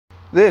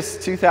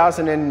This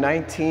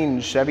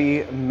 2019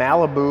 Chevy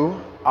Malibu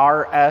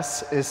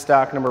RS is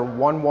stock number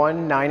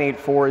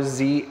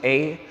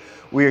 11984ZA.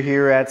 We're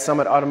here at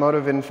Summit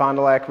Automotive in Fond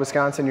du Lac,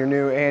 Wisconsin, your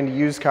new and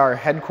used car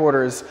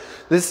headquarters.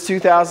 This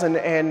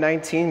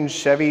 2019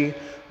 Chevy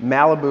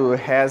Malibu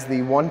has the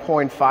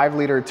 1.5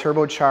 liter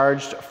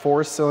turbocharged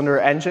 4-cylinder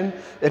engine.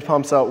 It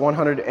pumps out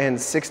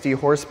 160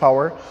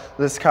 horsepower.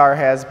 This car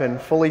has been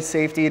fully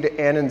safetied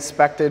and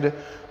inspected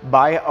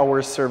by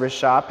our service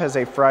shop, has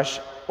a fresh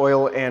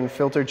oil and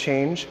filter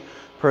change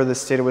per the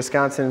state of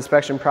Wisconsin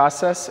inspection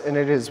process, and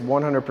it is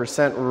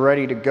 100%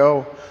 ready to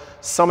go.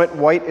 Summit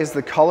White is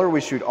the color.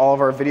 We shoot all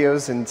of our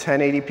videos in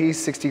 1080p,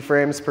 60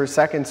 frames per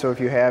second, so if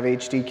you have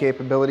HD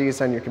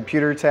capabilities on your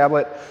computer,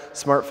 tablet,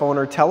 smartphone,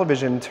 or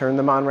television, turn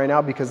them on right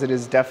now, because it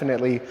is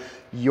definitely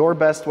your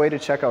best way to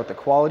check out the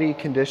quality,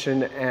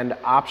 condition, and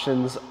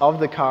options of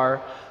the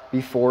car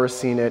before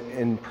seeing it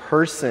in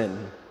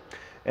person.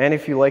 And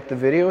if you like the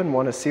video and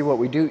want to see what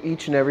we do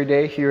each and every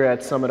day here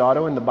at Summit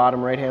Auto, in the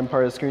bottom right hand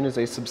part of the screen is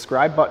a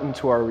subscribe button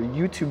to our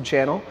YouTube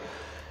channel.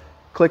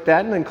 Click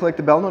that and then click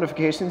the bell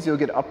notifications. You'll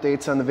get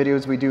updates on the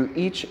videos we do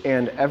each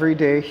and every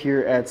day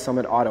here at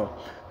Summit Auto.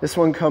 This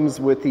one comes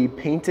with the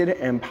painted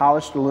and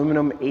polished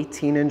aluminum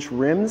 18-inch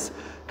rims,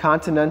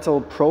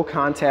 Continental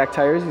ProContact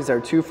tires. These are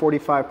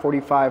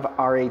 245/45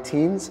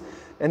 R18s.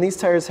 And these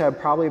tires have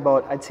probably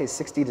about, I'd say,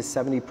 60 to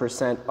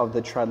 70% of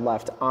the tread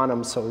left on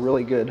them, so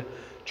really good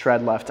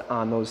tread left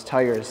on those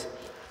tires.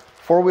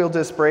 Four-wheel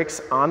disc brakes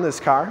on this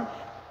car.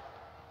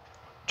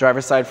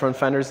 Driver's side front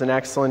fender is in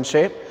excellent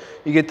shape.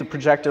 You get the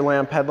projector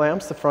lamp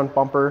headlamps. The front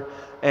bumper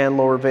and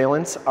lower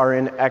valence are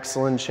in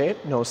excellent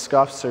shape. No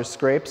scuffs or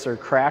scrapes or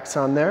cracks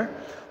on there.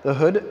 The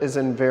hood is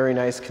in very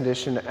nice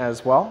condition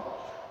as well.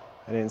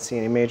 I didn't see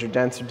any major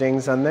dents or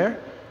dings on there.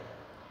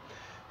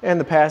 And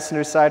the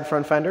passenger side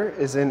front fender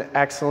is in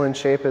excellent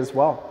shape as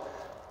well.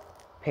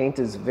 Paint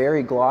is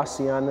very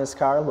glossy on this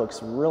car,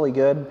 looks really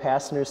good.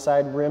 Passenger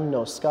side rim,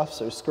 no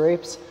scuffs or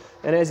scrapes.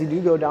 And as you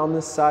do go down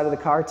this side of the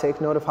car, take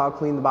note of how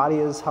clean the body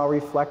is, how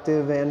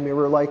reflective and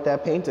mirror-like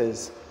that paint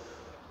is.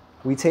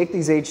 We take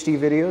these HD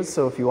videos,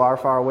 so if you are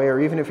far away, or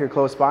even if you're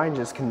close by and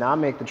just cannot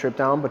make the trip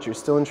down, but you're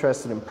still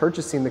interested in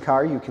purchasing the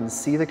car, you can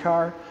see the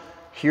car,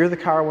 hear the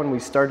car when we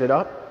start it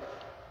up,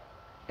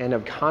 and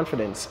have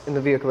confidence in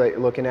the vehicle that you're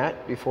looking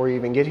at before you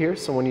even get here.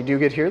 So when you do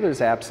get here, there's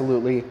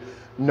absolutely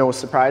no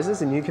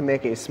surprises, and you can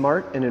make a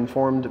smart and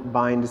informed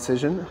buying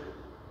decision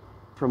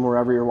from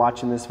wherever you're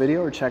watching this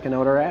video or checking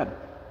out our ad.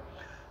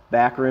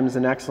 Back rim's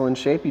in excellent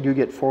shape. You do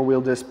get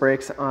four-wheel disc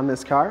brakes on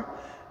this car,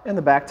 and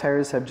the back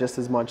tires have just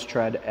as much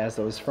tread as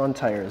those front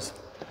tires.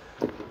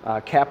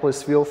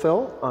 Capless fuel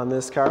fill on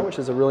this car, which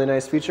is a really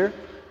nice feature.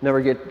 Never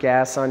get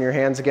gas on your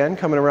hands again.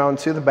 Coming around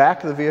to the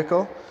back of the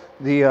vehicle,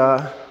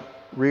 the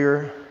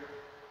rear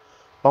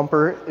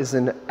bumper is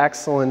in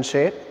excellent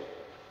shape.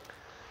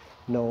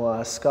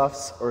 No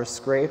scuffs or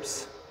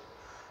scrapes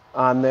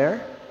on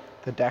there.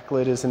 The deck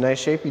lid is in nice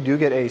shape. You do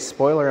get a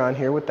spoiler on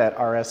here with that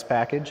RS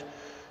package,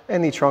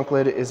 and the trunk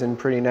lid is in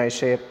pretty nice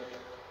shape.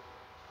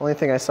 Only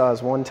thing I saw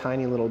is one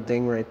tiny little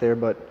ding right there,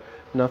 but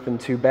nothing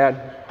too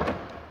bad.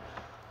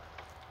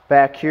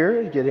 Back here,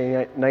 you get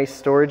a nice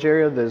storage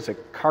area. There's a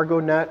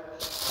cargo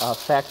net,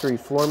 factory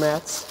floor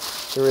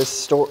mats. There is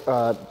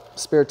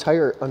spare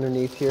tire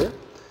underneath here.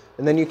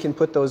 And then you can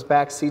put those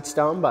back seats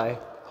down by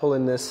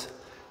pulling this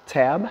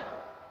tab.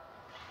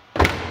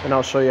 And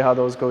I'll show you how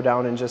those go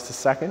down in just a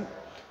second.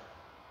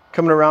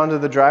 Coming around to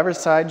the driver's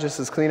side, just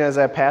as clean as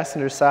that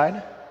passenger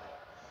side.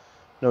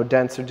 No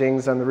dents or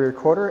dings on the rear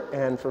quarter,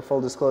 and for full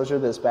disclosure,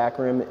 this back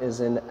rim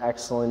is in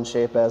excellent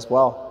shape as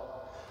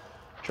well.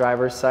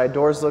 Driver's side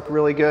doors look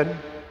really good.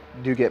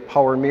 You do get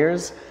power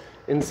mirrors.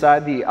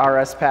 Inside, the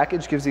RS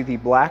package gives you the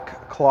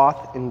black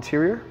cloth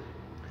interior.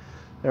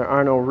 There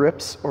are no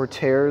rips or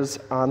tears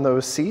on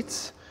those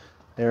seats.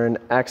 They're in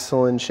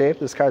excellent shape.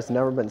 This car's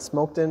never been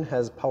smoked in,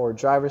 has power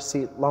driver's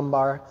seat,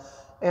 lumbar,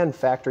 and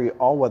factory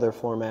all-weather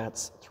floor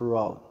mats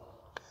throughout.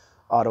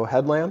 Auto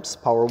headlamps,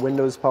 power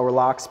windows, power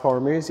locks, power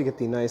mirrors. You get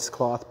the nice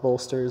cloth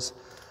bolsters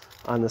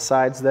on the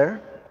sides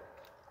there.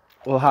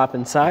 We'll hop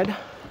inside,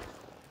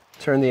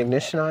 turn the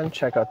ignition on,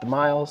 check out the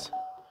miles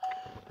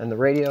and the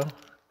radio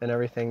and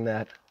everything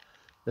that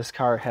this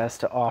car has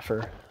to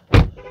offer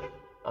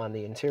on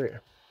the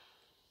interior.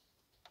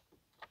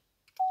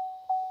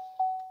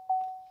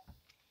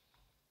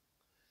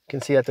 You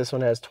can see that this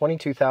one has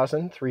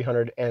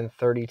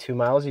 22,332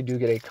 miles. You do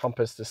get a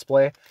compass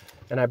display,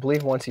 and I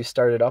believe once you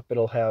start it up,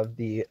 it'll have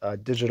the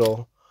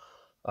digital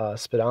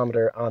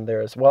speedometer on there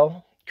as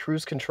well.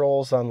 Cruise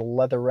controls on the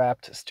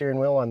leather-wrapped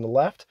steering wheel on the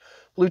left,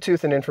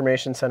 Bluetooth and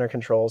information center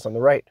controls on the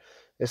right.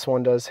 This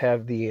one does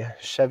have the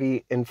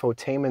Chevy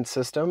infotainment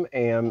system,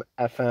 AM,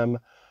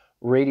 FM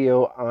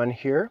radio on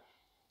here,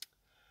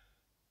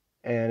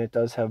 and it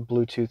does have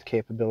Bluetooth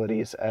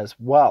capabilities as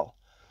well.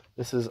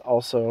 This is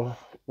also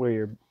where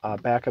your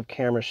backup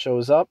camera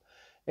shows up,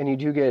 and you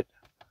do get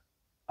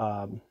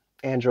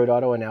Android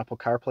Auto and Apple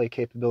CarPlay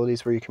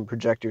capabilities where you can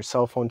project your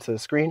cell phone to the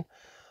screen.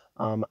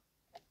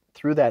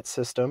 through that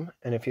system,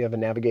 and if you have a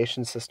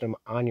navigation system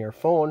on your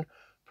phone,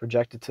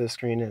 project it to the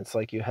screen, and it's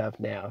like you have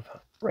nav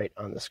right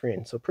on the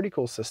screen. So pretty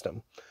cool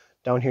system.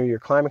 Down here, your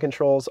climate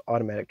controls,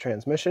 automatic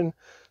transmission,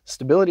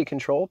 stability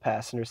control,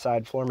 passenger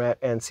side floor mat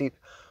and seat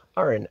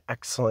are in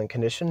excellent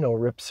condition. No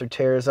rips or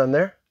tears on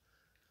there.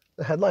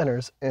 The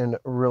headliner's in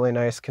really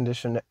nice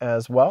condition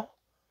as well.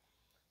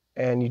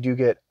 And you do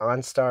get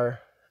OnStar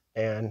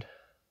and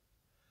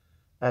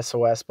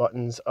SOS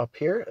buttons up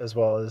here, as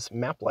well as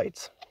map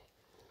lights.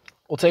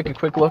 We'll take a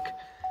quick look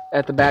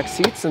at the back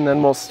seats, and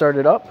then we'll start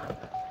it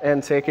up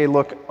and take a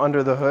look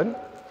under the hood.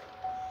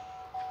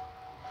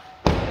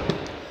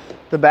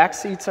 The back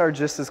seats are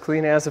just as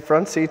clean as the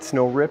front seats,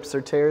 no rips or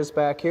tears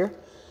back here.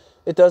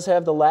 It does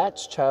have the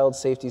Latch child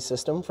safety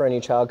system for any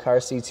child car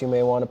seats you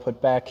may want to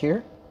put back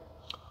here.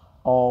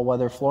 All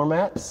weather floor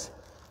mats,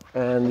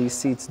 and these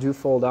seats do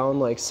fold down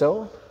like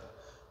so.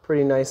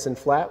 Pretty nice and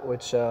flat,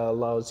 which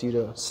allows you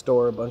to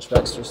store a bunch of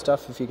extra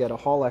stuff if you got to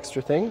haul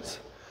extra things.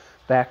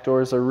 Back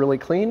doors are really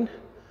clean.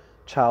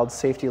 Child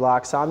safety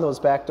locks on those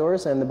back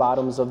doors, and the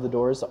bottoms of the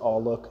doors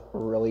all look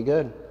really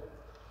good.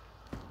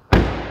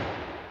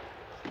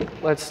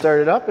 Let's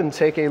start it up and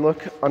take a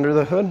look under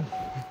the hood.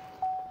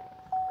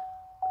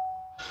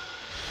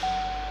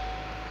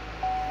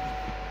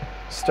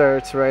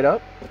 Starts right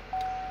up.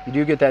 You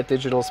do get that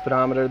digital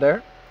speedometer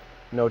there.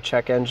 No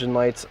check engine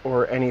lights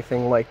or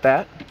anything like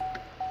that.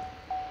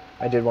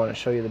 I did want to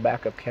show you the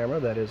backup camera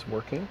that is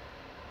working.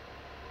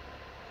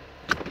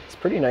 It's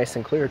pretty nice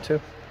and clear too.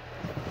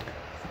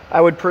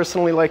 I would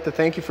personally like to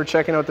thank you for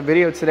checking out the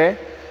video today,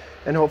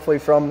 and hopefully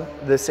from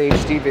this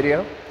HD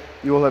video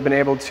you will have been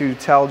able to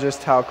tell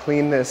just how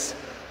clean this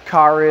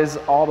car is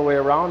all the way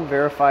around,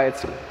 verify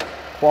its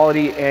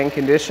quality and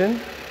condition.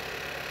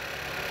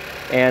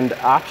 And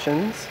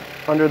options.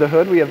 Under the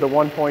hood we have the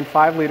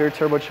 1.5 liter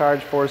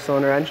turbocharged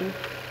 4-cylinder engine.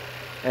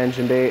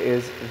 Engine bay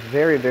is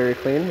very, very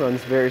clean,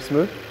 runs very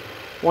smooth.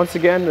 Once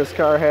again, this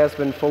car has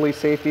been fully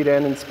safetied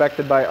and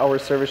inspected by our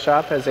service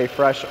shop, has a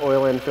fresh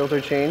oil and filter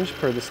change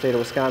per the state of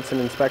Wisconsin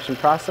inspection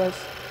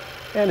process,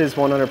 and is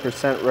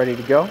 100% ready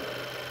to go.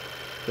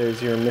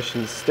 There's your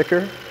emissions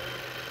sticker.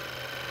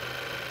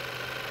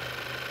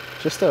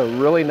 Just a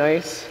really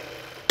nice,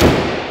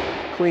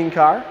 clean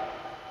car.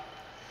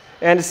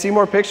 And to see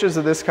more pictures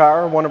of this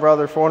car, one of our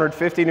other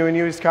 450 new and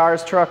used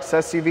cars, trucks,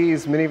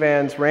 SUVs,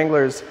 minivans,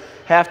 Wranglers,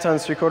 half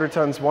tons, 3/4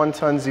 tons, 1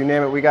 tons, you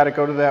name it, we got to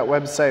go to that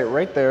website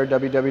right there,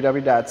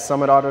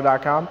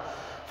 www.summitauto.com.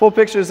 Full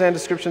pictures and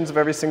descriptions of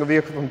every single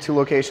vehicle from 2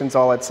 locations,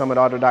 all at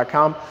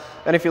summitauto.com.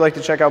 And if you'd like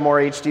to check out more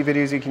HD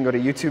videos, you can go to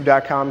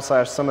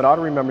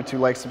youtube.com/summitauto. Remember to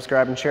like,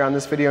 subscribe, and share on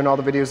this video and all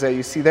the videos that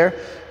you see there.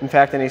 In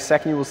fact, in a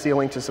second, you will see a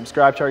link to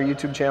subscribe to our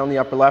YouTube channel in the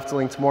upper left, a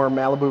link to more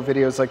Malibu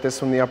videos like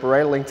this one in the upper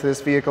right, a link to this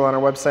vehicle on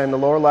our website in the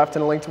lower left,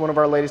 and a link to one of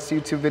our latest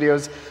YouTube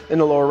videos in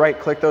the lower right.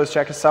 Click those,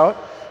 check us out.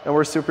 And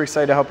we're super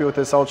excited to help you with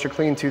this ultra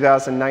clean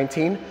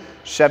 2019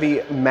 Chevy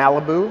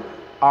Malibu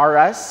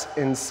RS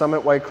in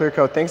Summit White Clear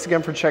Coat. Thanks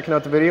again for checking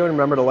out the video, and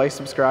remember to like,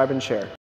 subscribe, and share.